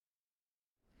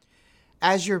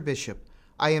As your bishop,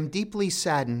 I am deeply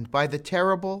saddened by the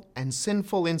terrible and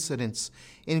sinful incidents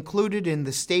included in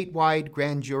the statewide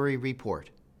grand jury report.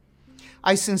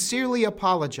 I sincerely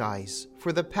apologize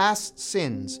for the past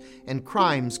sins and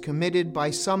crimes committed by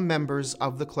some members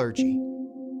of the clergy.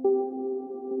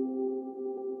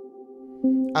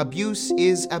 Abuse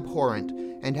is abhorrent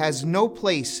and has no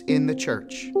place in the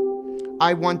church.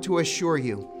 I want to assure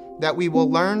you that we will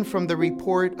learn from the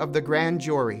report of the grand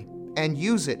jury and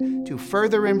use it to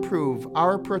further improve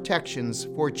our protections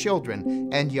for children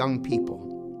and young people.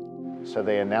 So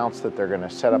they announced that they're going to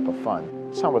set up a fund.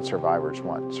 It's not what survivors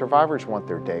want. Survivors want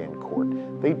their day in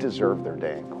court. They deserve their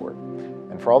day in court.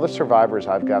 And for all the survivors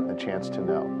I've gotten the chance to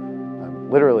know,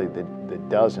 literally the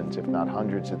dozens, if not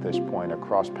hundreds at this point,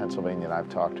 across Pennsylvania that I've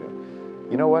talked to,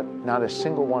 you know what? Not a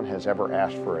single one has ever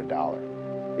asked for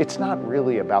 $1. It's not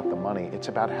really about the money. It's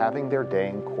about having their day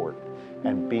in court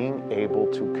and being able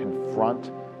to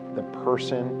confront the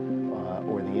person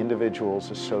or the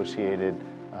individuals associated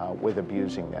with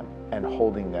abusing them and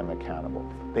holding them accountable.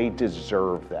 They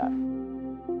deserve that.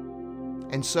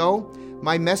 And so,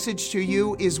 my message to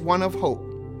you is one of hope,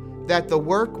 that the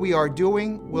work we are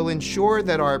doing will ensure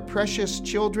that our precious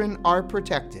children are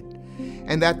protected,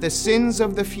 and that the sins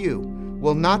of the few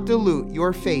will not dilute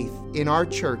your faith in our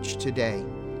church today.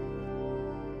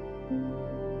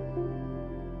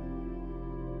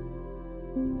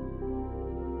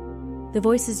 The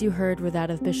voices you heard were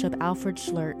that of Bishop Alfred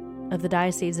Schlert of the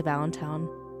Diocese of Allentown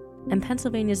and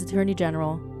Pennsylvania's Attorney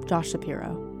General, Josh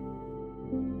Shapiro.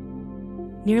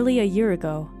 Nearly a year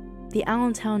ago, the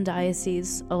Allentown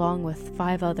Diocese, along with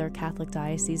 5 other Catholic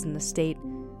dioceses in the state,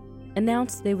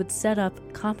 announced they would set up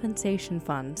compensation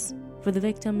funds for the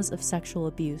victims of sexual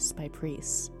abuse by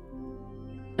priests.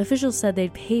 Officials said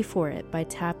they'd pay for it by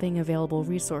tapping available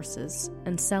resources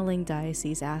and selling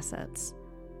diocese assets.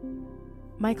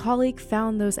 My colleague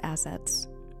found those assets,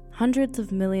 hundreds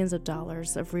of millions of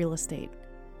dollars of real estate,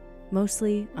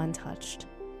 mostly untouched.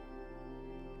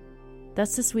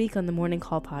 That's this week on the Morning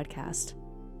Call podcast.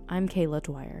 I'm Kayla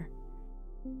Dwyer.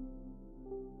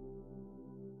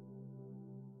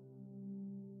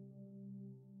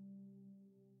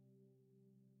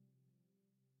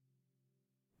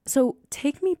 So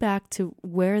take me back to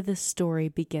where this story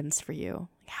begins for you,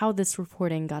 how this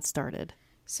reporting got started.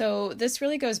 So this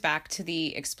really goes back to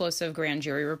the explosive grand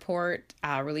jury report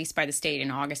released by the state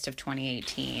in August of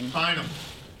 2018. Final,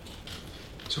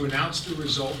 to announce the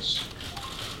results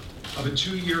of a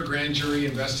 2-year grand jury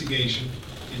investigation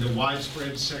into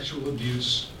widespread sexual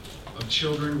abuse of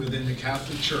children within the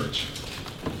Catholic Church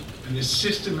and the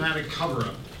systematic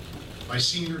cover-up by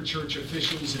senior church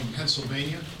officials in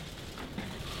Pennsylvania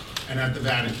and at the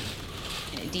Vatican.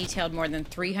 It detailed more than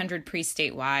 300 priests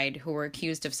statewide who were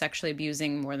accused of sexually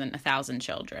abusing more than 1,000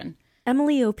 children.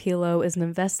 Emily Opilo is an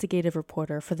investigative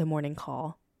reporter for The Morning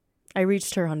Call. I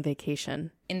reached her on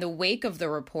vacation. In the wake of the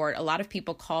report, a lot of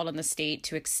people called on the state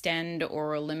to extend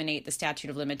or eliminate the statute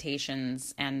of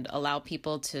limitations and allow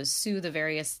people to sue the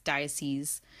various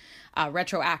dioceses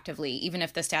retroactively, even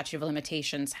if the statute of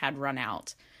limitations had run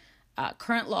out.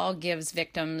 Current law gives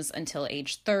victims until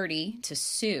age 30 to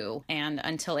sue and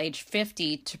until age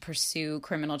 50 to pursue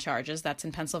criminal charges. That's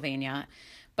in Pennsylvania.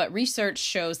 But research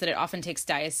shows that it often takes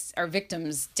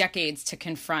victims decades to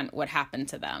confront what happened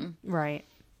to them. Right.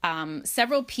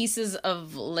 Several pieces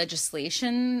of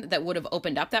legislation that would have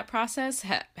opened up that process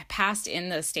passed in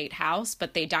the state house,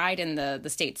 but they died in the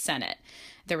state senate.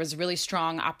 There was really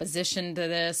strong opposition to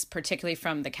this, particularly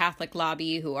from the Catholic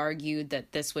lobby, who argued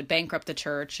that this would bankrupt the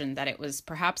church and that it was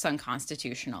perhaps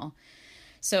unconstitutional.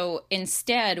 So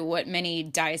instead, what many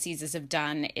dioceses have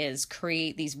done is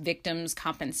create these victims'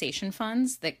 compensation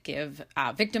funds that give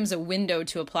victims a window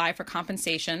to apply for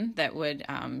compensation that would,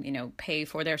 pay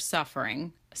for their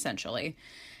suffering, essentially.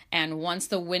 And once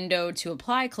the window to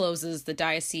apply closes, the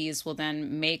diocese will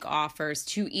then make offers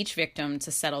to each victim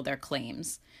to settle their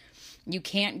claims. You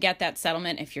can't get that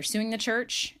settlement if you're suing the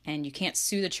church, and you can't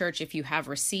sue the church if you have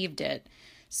received it.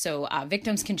 So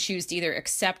victims can choose to either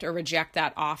accept or reject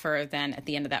that offer then at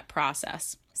the end of that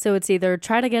process. So it's either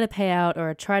try to get a payout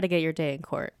or try to get your day in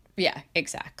court. Yeah,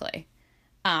 exactly.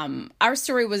 Our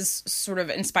story was sort of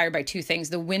inspired by 2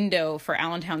 things. The window for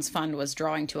Allentown's fund was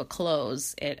drawing to a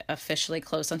close. It officially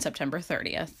closed on September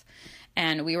 30th.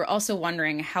 And we were also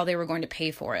wondering how they were going to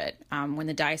pay for it. When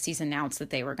the diocese announced that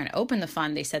they were going to open the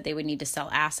fund, they said they would need to sell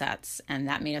assets. And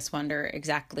that made us wonder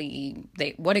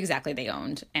what exactly they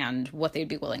owned and what they'd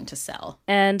be willing to sell.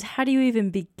 And how do you even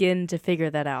begin to figure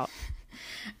that out?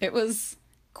 It was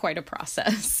quite a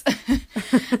process.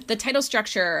 The title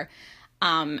structure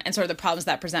and sort of the problems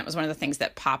that present was one of the things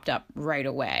that popped up right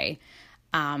away.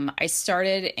 I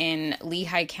started in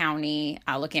Lehigh County,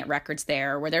 looking at records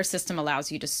there, where their system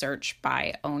allows you to search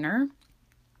by owner.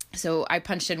 So I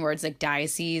punched in words like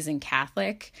diocese and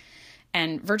Catholic,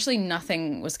 and virtually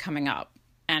nothing was coming up.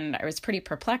 And I was pretty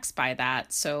perplexed by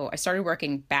that. So I started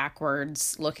working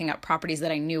backwards, looking up properties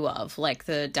that I knew of, like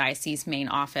the diocese main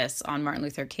office on Martin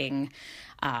Luther King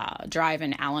Drive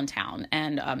in Allentown,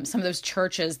 and some of those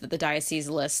churches that the diocese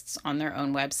lists on their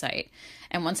own website.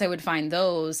 And once I would find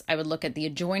those, I would look at the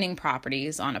adjoining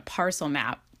properties on a parcel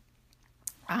map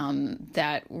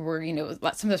that were,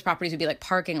 some of those properties would be like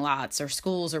parking lots or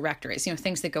schools or rectories,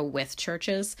 things that go with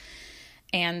churches.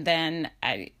 And then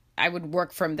I would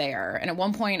work from there. And at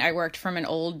one point I worked from an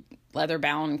old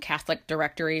leather-bound Catholic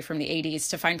directory from the 80s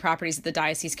to find properties that the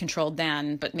diocese controlled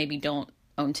then, but maybe don't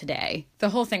own today. The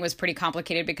whole thing was pretty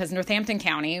complicated because Northampton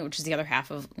County, which is the other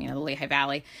half of, the Lehigh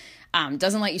Valley,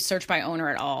 doesn't let you search by owner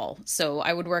at all. So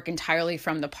I would work entirely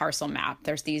from the parcel map.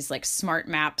 There's these like smart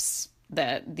maps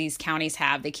that these counties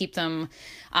have. They keep them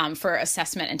for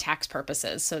assessment and tax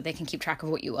purposes, so they can keep track of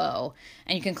what you owe.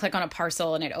 And you can click on a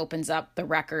parcel and it opens up the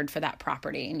record for that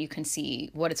property, and you can see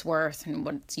what it's worth and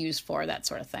what it's used for, that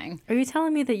sort of thing. Are you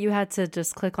telling me that you had to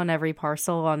just click on every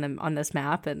parcel on this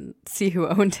map and see who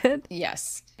owned it?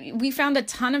 Yes. We found a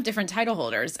ton of different title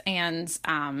holders, and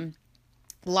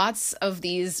lots of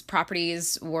these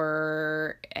properties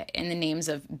were in the names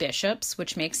of bishops,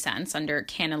 which makes sense under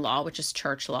canon law, which is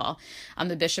church law.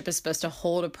 The bishop is supposed to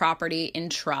hold a property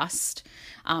in trust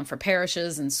for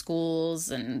parishes and schools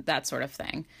and that sort of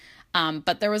thing.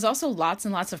 But there was also lots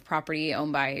and lots of property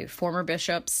owned by former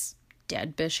bishops,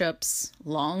 dead bishops,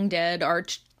 long dead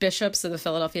archbishops of the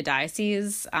Philadelphia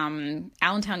diocese.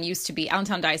 Allentown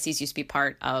diocese used to be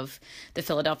part of the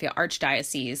Philadelphia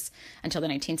archdiocese until the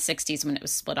 1960s when it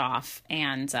was split off.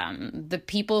 And the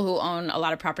people who own a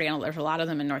lot of property, and there's a lot of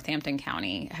them in Northampton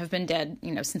County, have been dead,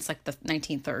 since like the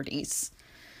 1930s,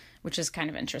 which is kind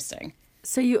of interesting.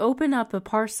 So you open up a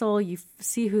parcel, you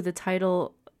see who the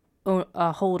title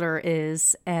holder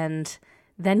is, and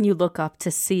then you look up to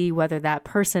see whether that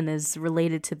person is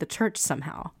related to the church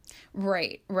somehow.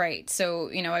 Right.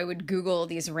 So, I would Google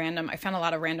I found a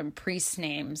lot of random priest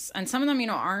names, and some of them,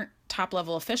 aren't top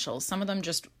level officials. Some of them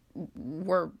just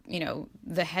were,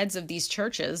 the heads of these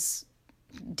churches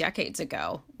decades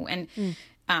ago. And,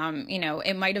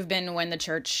 it might have been when the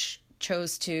church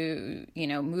chose to,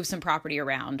 move some property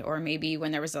around, or maybe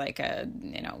when there was like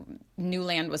new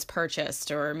land was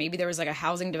purchased, or maybe there was like a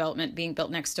housing development being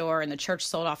built next door and the church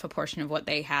sold off a portion of what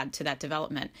they had to that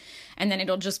development. And then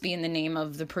it'll just be in the name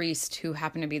of the priest who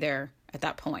happened to be there at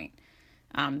that point.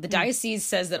 The diocese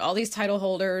says that all these title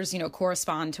holders,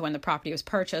 correspond to when the property was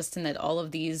purchased, and that all of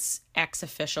these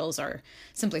ex-officials are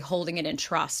simply holding it in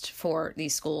trust for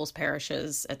these schools,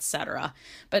 parishes, etc.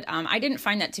 But I didn't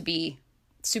find that to be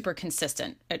super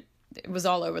consistent. It was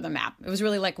all over the map. It was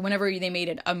really like whenever they made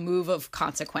it a move of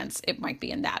consequence, it might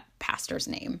be in that pastor's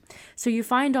name. So you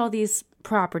find all these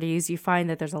properties, you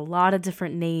find that there's a lot of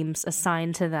different names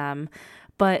assigned to them,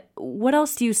 but what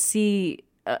else do you see,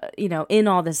 in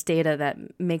all this data that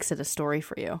makes it a story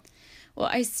for you? Well,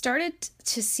 I started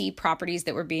to see properties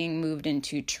that were being moved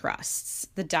into trusts.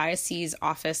 The diocese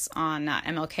office on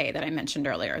MLK that I mentioned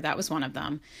earlier, that was one of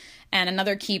them. And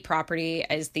another key property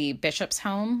is the Bishop's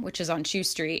Home, which is on Chew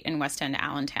Street in West End,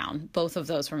 Allentown. Both of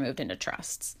those were moved into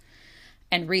trusts,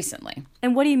 and recently.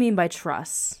 And what do you mean by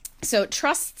trusts? So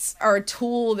trusts are a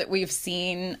tool that we've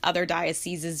seen other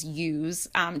dioceses use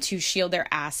to shield their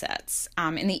assets.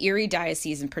 In the Erie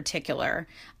Diocese in particular,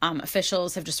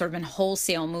 officials have just sort of been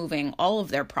wholesale moving all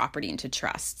of their property into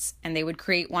trusts. And they would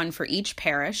create one for each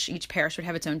parish. Each parish would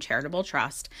have its own charitable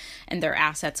trust, and their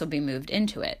assets would be moved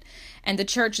into it. And the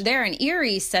church there in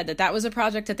Erie said that that was a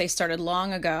project that they started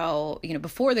long ago,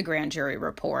 before the grand jury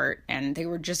report, and they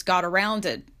just got around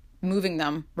to moving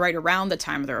them right around the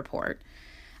time of the report.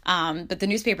 But the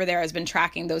newspaper there has been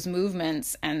tracking those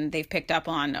movements, and they've picked up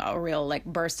on a real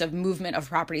burst of movement of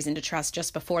properties into trust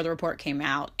just before the report came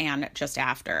out and just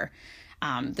after.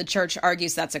 The church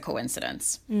argues that's a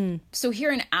coincidence. So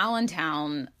here in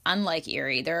Allentown, unlike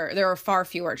Erie, there are far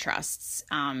fewer trusts.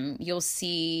 You'll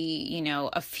see,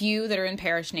 a few that are in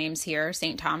parish names here.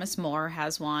 St. Thomas More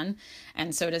has one,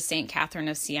 and so does St. Catherine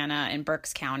of Siena in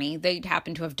Berks County. They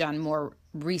happen to have done more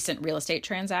recent real estate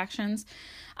transactions.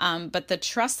 But the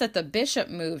trusts that the bishop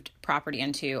moved property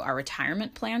into are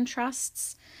retirement plan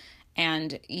trusts.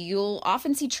 And you'll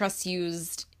often see trusts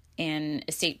used in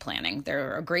estate planning.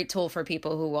 They're a great tool for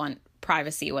people who want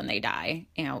privacy when they die,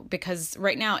 because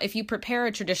right now, if you prepare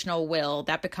a traditional will,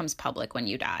 that becomes public when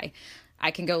you die.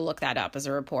 I can go look that up as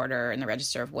a reporter in the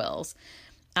Register of Wills.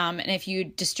 And if you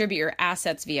distribute your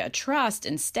assets via a trust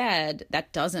instead,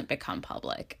 that doesn't become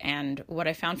public. And what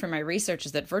I found from my research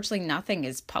is that virtually nothing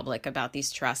is public about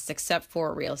these trusts except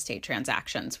for real estate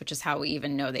transactions, which is how we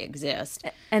even know they exist.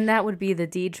 And that would be the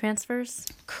deed transfers?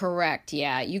 Correct,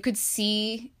 yeah. You could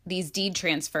see these deed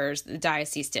transfers the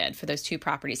diocese did for those two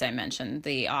properties I mentioned,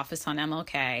 the office on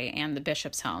MLK and the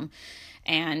bishop's home.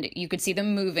 And you could see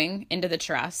them moving into the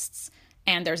trusts.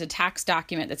 And there's a tax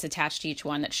document that's attached to each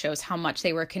one that shows how much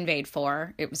they were conveyed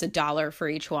for. It was $1 for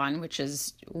each one, which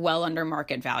is well under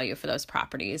market value for those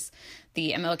properties.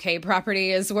 The MLK property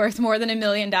is worth more than $1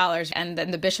 million, and then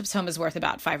the bishop's home is worth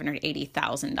about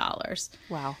 $580,000.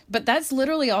 Wow. But that's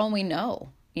literally all we know.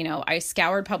 You know, I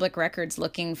scoured public records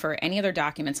looking for any other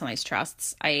documents on these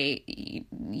trusts.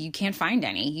 You can't find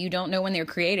any. You don't know when they were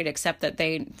created, except that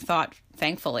they thought,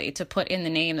 thankfully, to put in the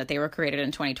name that they were created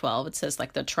in 2012. It says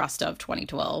like the trust of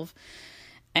 2012.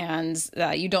 And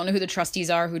you don't know who the trustees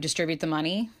are who distribute the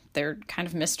money. They're kind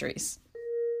of mysteries.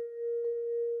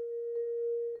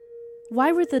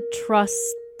 Why were the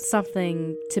trusts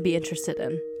something to be interested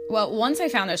in? Well, once I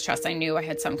found those trusts, I knew I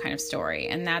had some kind of story,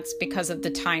 and that's because of the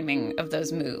timing of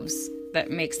those moves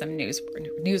that makes them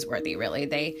newsworthy, really.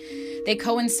 They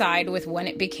coincide with when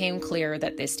it became clear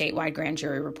that the statewide grand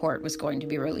jury report was going to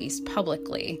be released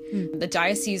publicly. The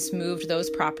diocese moved those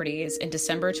properties in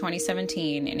December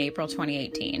 2017 and April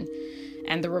 2018,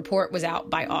 and the report was out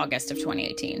by August of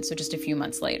 2018, so just a few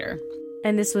months later.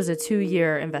 And this was a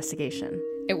 2-year investigation.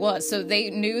 It was. So they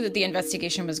knew that the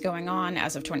investigation was going on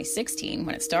as of 2016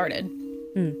 when it started.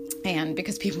 And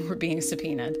because people were being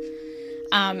subpoenaed.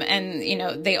 And, you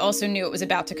know, they also knew it was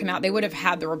about to come out. They would have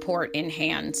had the report in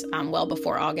hand well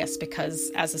before August because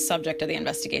as a subject of the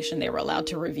investigation, they were allowed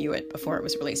to review it before it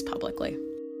was released publicly.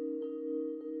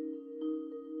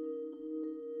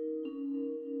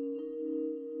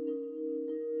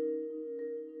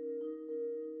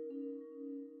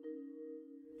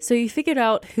 So you figured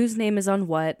out whose name is on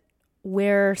what,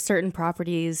 where certain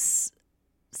properties'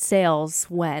 sales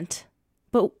went,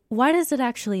 but why does it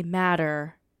actually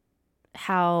matter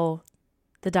how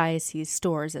the diocese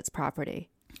stores its property?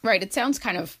 Right. It sounds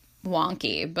kind of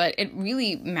wonky, but it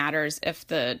really matters if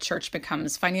the church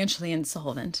becomes financially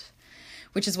insolvent,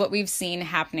 which is what we've seen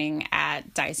happening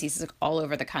at dioceses all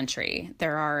over the country.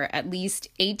 There are at least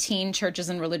 18 churches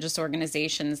and religious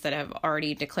organizations that have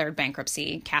already declared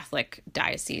bankruptcy, Catholic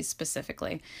dioceses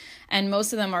specifically. And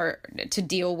most of them are to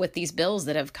deal with these bills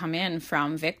that have come in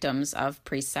from victims of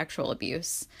priest sexual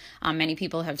abuse. Many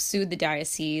people have sued the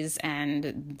diocese,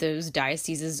 and those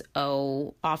dioceses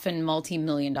owe often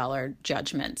multi-million-dollar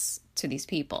judgments to these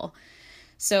people.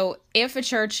 So if a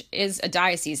church a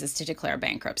diocese is to declare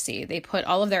bankruptcy, they put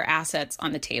all of their assets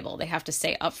on the table. They have to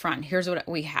say up front, here's what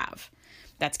we have.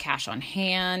 That's cash on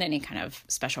hand, any kind of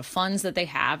special funds that they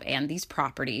have, and these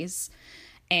properties.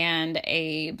 And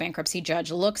a bankruptcy judge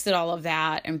looks at all of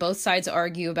that, and both sides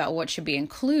argue about what should be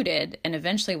included, and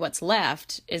eventually what's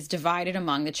left is divided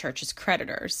among the church's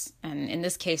creditors. And in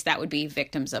this case, that would be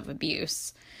victims of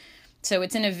abuse. So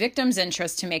it's in a victim's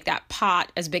interest to make that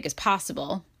pot as big as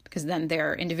possible, because then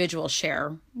their individual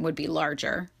share would be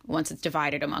larger once it's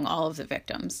divided among all of the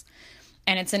victims.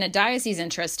 And it's in a diocese's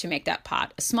interest to make that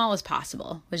pot as small as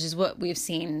possible, which is what we've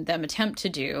seen them attempt to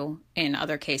do in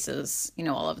other cases,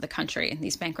 all over the country, in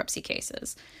these bankruptcy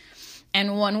cases.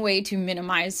 And one way to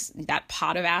minimize that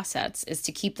pot of assets is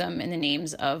to keep them in the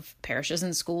names of parishes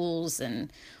and schools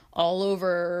and all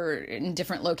over in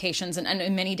different locations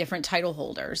and many different title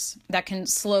holders. That can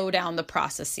slow down the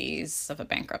processes of a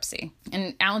bankruptcy.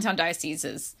 And Allentown Diocese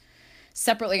is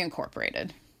separately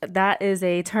incorporated. That is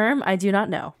a term I do not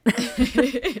know.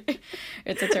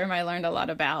 It's a term I learned a lot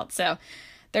about. So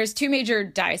there's two major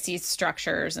diocese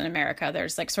structures in America.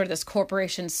 There's like sort of this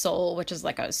corporation soul, which is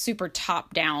like a super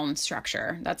top-down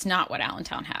structure. That's not what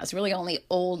Allentown has. Really only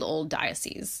old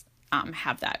dioceses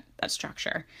have that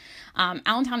structure.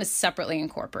 Allentown is separately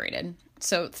incorporated.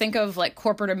 So think of like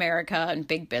corporate America and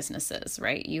big businesses,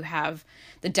 right? You have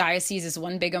the diocese as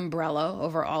one big umbrella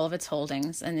over all of its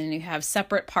holdings, and then you have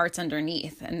separate parts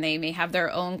underneath, and they may have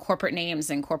their own corporate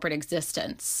names and corporate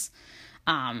existence,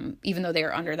 even though they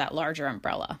are under that larger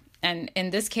umbrella. And in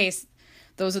this case,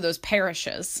 those are those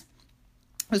parishes.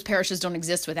 Those parishes don't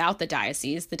exist without the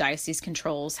diocese. The diocese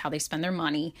controls how they spend their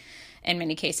money. In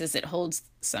many cases, it holds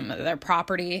some of their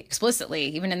property explicitly,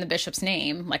 even in the bishop's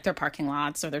name, like their parking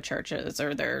lots or their churches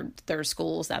or their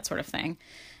schools, that sort of thing.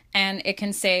 And it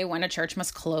can say when a church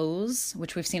must close,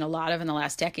 which we've seen a lot of in the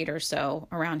last decade or so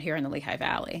around here in the Lehigh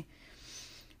Valley.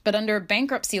 But under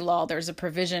bankruptcy law, there's a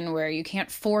provision where you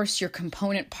can't force your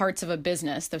component parts of a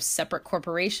business, those separate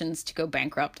corporations, to go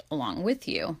bankrupt along with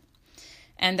you.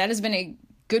 And that has been a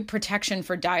good protection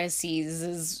for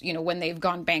dioceses, when they've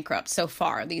gone bankrupt so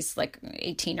far, these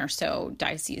 18 or so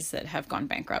dioceses that have gone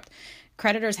bankrupt.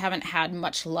 Creditors haven't had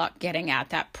much luck getting at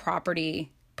that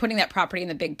property, putting that property in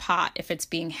the big pot if it's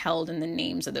being held in the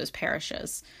names of those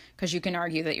parishes, because you can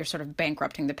argue that you're sort of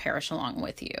bankrupting the parish along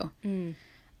with you. Mm.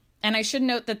 And I should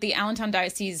note that the Allentown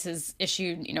diocese has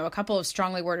issued, a couple of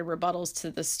strongly worded rebuttals to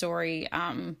the story,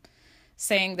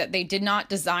 saying that they did not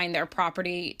design their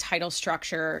property title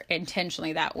structure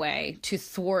intentionally that way to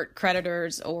thwart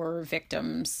creditors or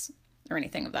victims or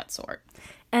anything of that sort.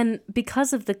 And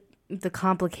because of the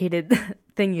complicated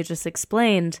thing you just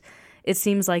explained, it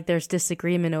seems like there's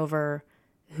disagreement over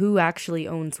who actually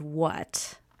owns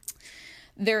what.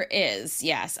 There is,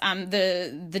 yes.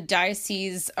 The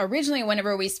diocese, originally,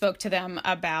 whenever we spoke to them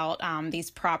about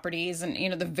these properties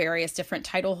and, the various different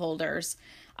title holders,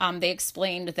 they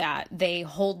explained that they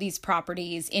hold these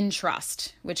properties in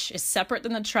trust, which is separate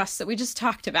than the trust that we just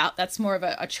talked about. That's more of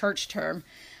a church term.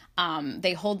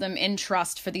 They hold them in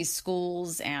trust for these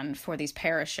schools and for these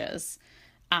parishes.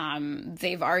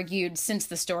 They've argued since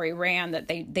the story ran that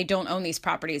they don't own these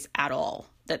properties at all,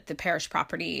 that the parish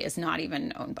property is not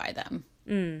even owned by them.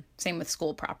 Mm. Same with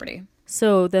school property.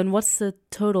 So then what's the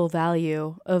total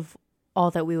value of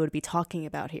all that we would be talking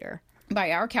about here?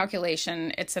 By our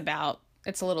calculation, it's a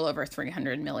little over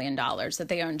 $300 million that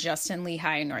they own just in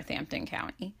Lehigh and Northampton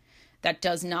County. That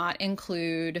does not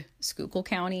include Schuylkill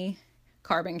County,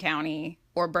 Carbon County,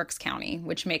 or Berks County,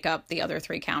 which make up the other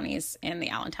 3 counties in the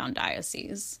Allentown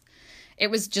diocese. It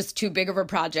was just too big of a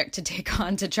project to take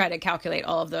on to try to calculate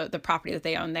all of the property that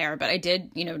they own there. But I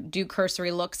did, do cursory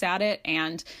looks at it,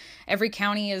 and every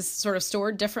county is sort of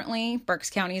stored differently. Berks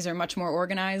counties are much more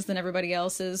organized than everybody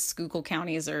else's. Schuylkill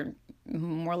counties are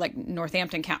more like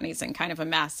Northampton counties and kind of a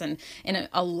mess, and in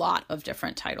a lot of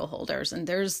different title holders. And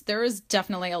there is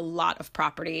definitely a lot of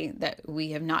property that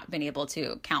we have not been able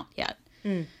to count yet.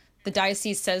 Mm. The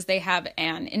diocese says they have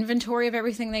an inventory of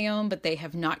everything they own, but they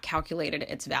have not calculated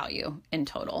its value in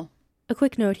total. A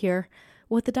quick note here.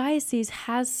 What the diocese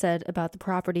has said about the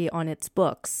property on its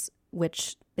books,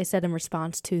 which they said in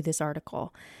response to this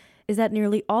article, is that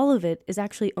nearly all of it is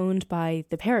actually owned by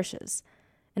the parishes.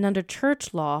 And under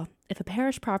church law, if a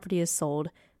parish property is sold,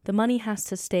 the money has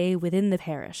to stay within the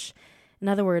parish. In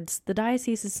other words, the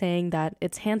diocese is saying that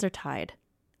its hands are tied,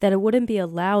 that it wouldn't be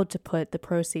allowed to put the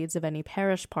proceeds of any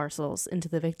parish parcels into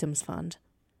the victims fund.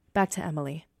 Back to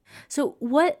Emily. So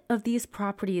what of these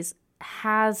properties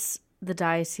has the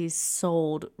diocese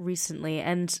sold recently,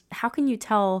 and how can you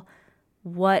tell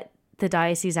what the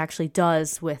diocese actually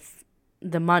does with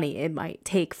the money it might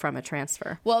take from a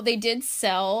transfer? Well, they did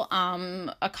sell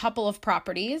a couple of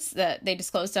properties that they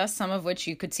disclosed to us, some of which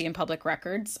you could see in public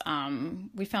records.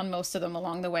 We found most of them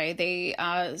along the way. They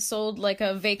sold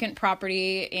a vacant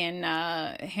property in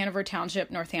Hanover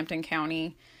Township, Northampton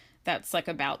County. That's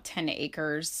about 10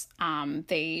 acres.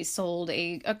 They sold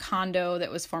a condo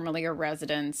that was formerly a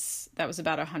residence. That was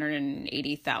about a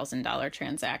 $180,000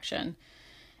 transaction.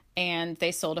 And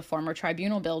they sold a former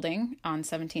tribunal building on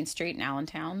 17th Street in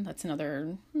Allentown. That's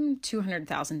another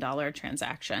 $200,000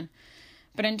 transaction.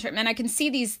 But and I can see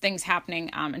these things happening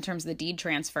in terms of the deed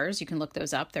transfers. You can look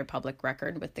those up. They're public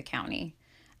record with the county.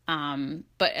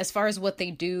 But as far as what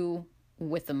they do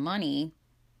with the money,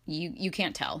 you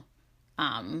can't tell.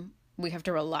 We have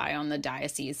to rely on the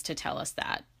diocese to tell us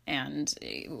that. And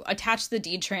attach the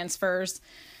deed transfers.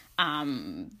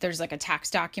 There's a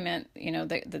tax document,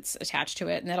 that's attached to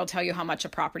it, and that'll tell you how much a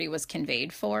property was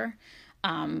conveyed for.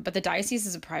 But the diocese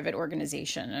is a private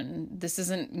organization, and this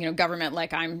isn't, government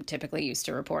like I'm typically used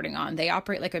to reporting on. They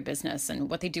operate like a business, and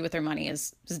what they do with their money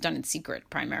is done in secret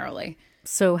primarily.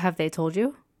 So have they told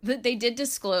you? They did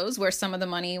disclose where some of the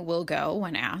money will go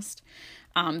when asked.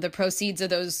 The proceeds of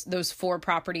those 4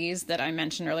 properties that I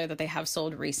mentioned earlier that they have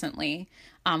sold recently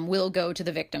will go to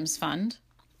the victims fund.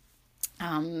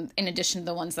 In addition to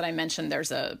the ones that I mentioned,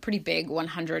 there's a pretty big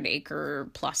 100-acre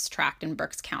plus tract in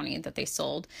Berks County that they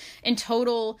sold. In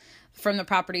total, from the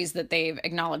properties that they've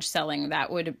acknowledged selling, that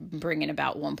would bring in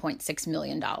about $1.6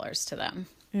 million to them.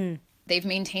 Mm. They've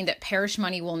maintained that parish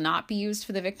money will not be used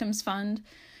for the victims fund,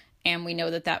 and we know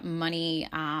that money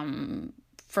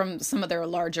from some of their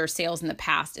larger sales in the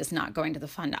past is not going to the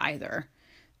fund either.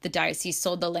 The diocese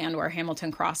sold the land where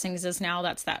Hamilton Crossings is now.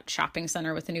 That's that shopping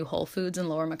center with the new Whole Foods in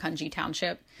Lower Macungie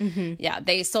Township. Mm-hmm. Yeah,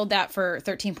 they sold that for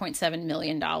 $13.7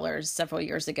 million several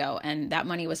years ago, and that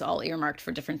money was all earmarked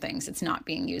for different things. It's not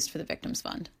being used for the victims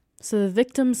fund. So the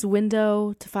victims'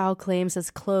 window to file claims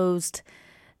is closed.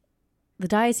 The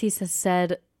diocese has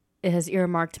said it has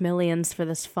earmarked millions for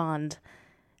this fund.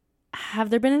 Have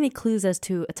there been any clues as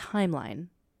to a timeline?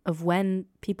 of when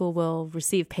people will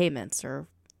receive payments or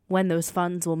when those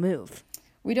funds will move?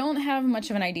 We don't have much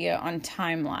of an idea on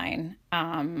timeline.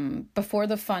 Before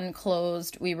the fund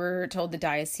closed, we were told the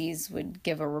diocese would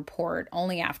give a report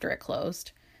only after it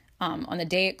closed. On the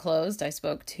day it closed, I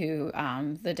spoke to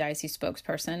the diocese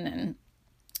spokesperson, and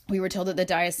we were told that the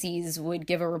diocese would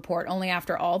give a report only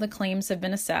after all the claims have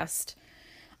been assessed,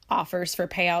 offers for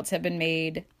payouts have been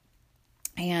made,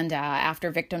 and after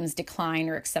victims decline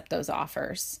or accept those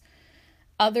offers.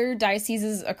 Other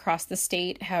dioceses across the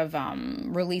state have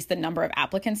released the number of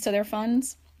applicants to their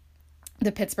funds.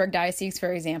 The Pittsburgh Diocese,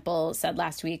 for example, said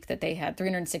last week that they had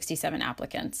 367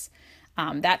 applicants.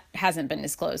 That hasn't been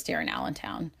disclosed here in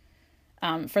Allentown.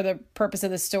 For the purpose of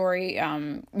the story,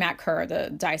 Matt Kerr, the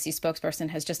diocese spokesperson,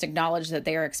 has just acknowledged that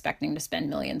they are expecting to spend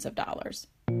millions of dollars.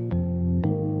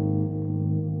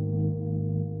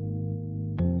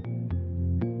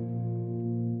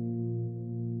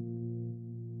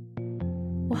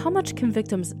 Well, how much can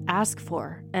victims ask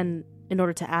for? And in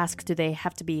order to ask, do they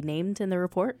have to be named in the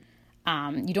report?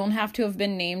 You don't have to have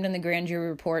been named in the grand jury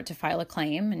report to file a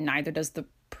claim, and neither does the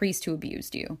priest who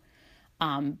abused you.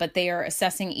 But they are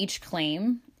assessing each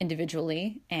claim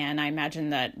individually, and I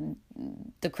imagine that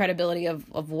the credibility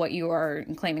of what you are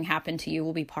claiming happened to you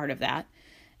will be part of that.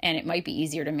 And it might be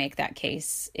easier to make that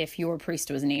case if your priest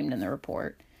was named in the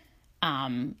report.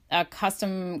 A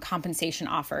custom compensation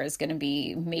offer is going to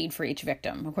be made for each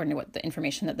victim, according to what the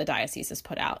information that the diocese has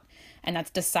put out. And that's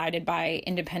decided by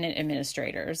independent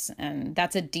administrators. And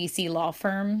that's a DC law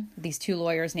firm. These two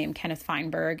lawyers named Kenneth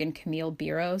Feinberg and Camille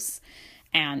Biros.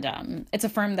 And it's a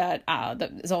firm that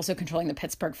is also controlling the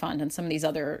Pittsburgh Fund and some of these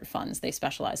other funds. They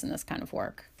specialize in this kind of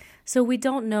work. So we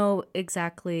don't know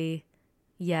exactly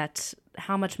yet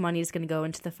how much money is going to go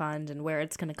into the fund and where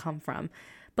it's going to come from.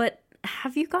 But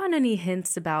have you gotten any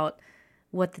hints about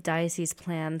what the diocese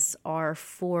plans are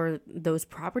for those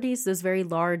properties, those very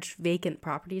large vacant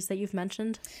properties that you've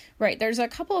mentioned? Right. There's a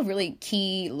couple of really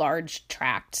key large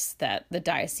tracts that the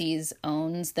diocese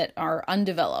owns that are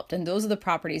undeveloped. And those are the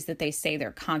properties that they say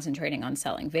they're concentrating on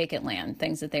selling, vacant land,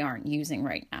 things that they aren't using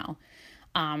right now.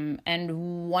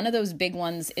 And one of those big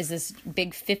ones is this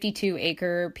big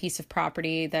 52-acre piece of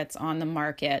property that's on the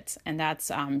market, and that's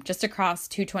just across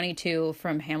 222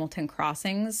 from Hamilton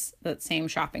Crossings, that same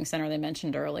shopping center they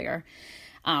mentioned earlier.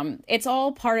 It's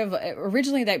all part of,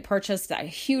 originally they purchased a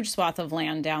huge swath of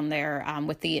land down there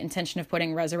with the intention of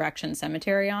putting Resurrection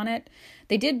Cemetery on it.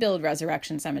 They did build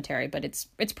Resurrection Cemetery, but it's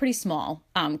pretty small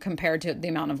compared to the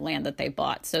amount of land that they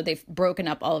bought. So they've broken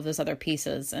up all of those other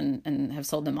pieces and have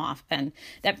sold them off. And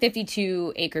that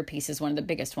 52-acre piece is one of the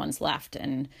biggest ones left.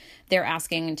 And they're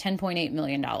asking $10.8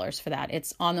 million for that.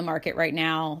 It's on the market right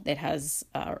now. It has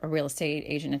a real estate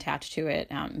agent attached to it,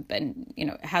 but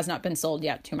it has not been sold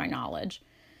yet, to my knowledge.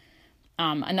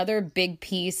 Another big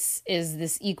piece is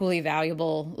this equally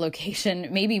valuable location,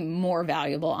 maybe more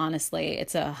valuable, honestly.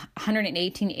 It's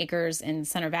 118 acres in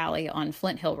Center Valley on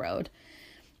Flint Hill Road.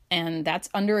 And that's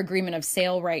under agreement of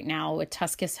sale right now with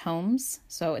Tuscus Homes.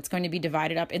 So it's going to be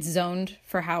divided up. It's zoned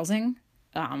for housing,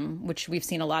 which we've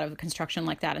seen a lot of construction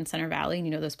like that in Center Valley.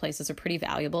 And those places are pretty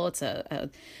valuable. It's a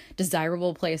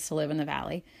desirable place to live in the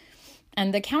valley.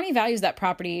 And the county values that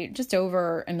property just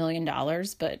over $1 million,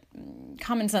 but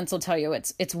common sense will tell you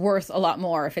it's worth a lot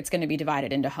more if it's going to be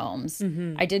divided into homes.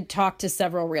 Mm-hmm. I did talk to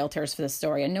several realtors for this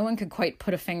story, and no one could quite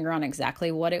put a finger on exactly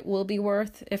what it will be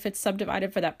worth if it's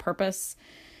subdivided for that purpose.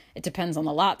 It depends on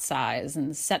the lot size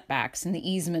and the setbacks and the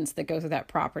easements that go through that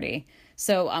property.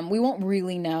 So we won't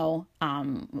really know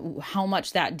how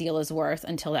much that deal is worth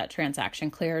until that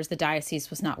transaction clears. The diocese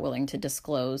was not willing to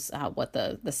disclose what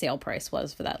the sale price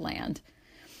was for that land.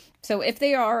 So if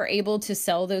they are able to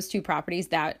sell those two properties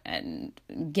and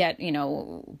get,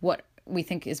 what we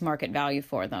think is market value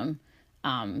for them,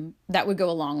 that would go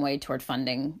a long way toward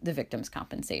funding the Victims'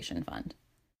 Compensation Fund.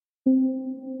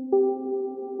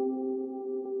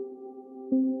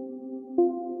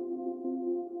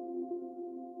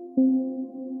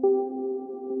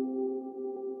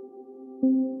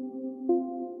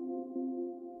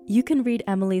 You can read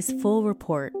Emily's full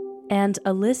report and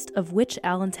a list of which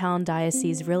Allentown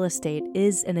Diocese real estate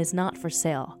is and is not for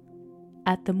sale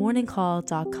at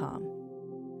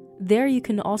themorningcall.com. There you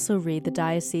can also read the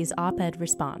diocese op-ed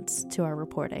response to our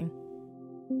reporting.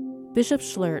 Bishop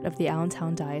Schlert of the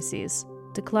Allentown Diocese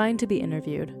declined to be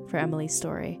interviewed for Emily's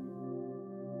story.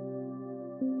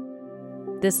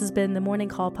 This has been the Morning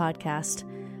Call podcast.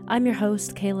 I'm your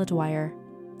host, Kayla Dwyer.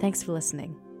 Thanks for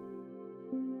listening.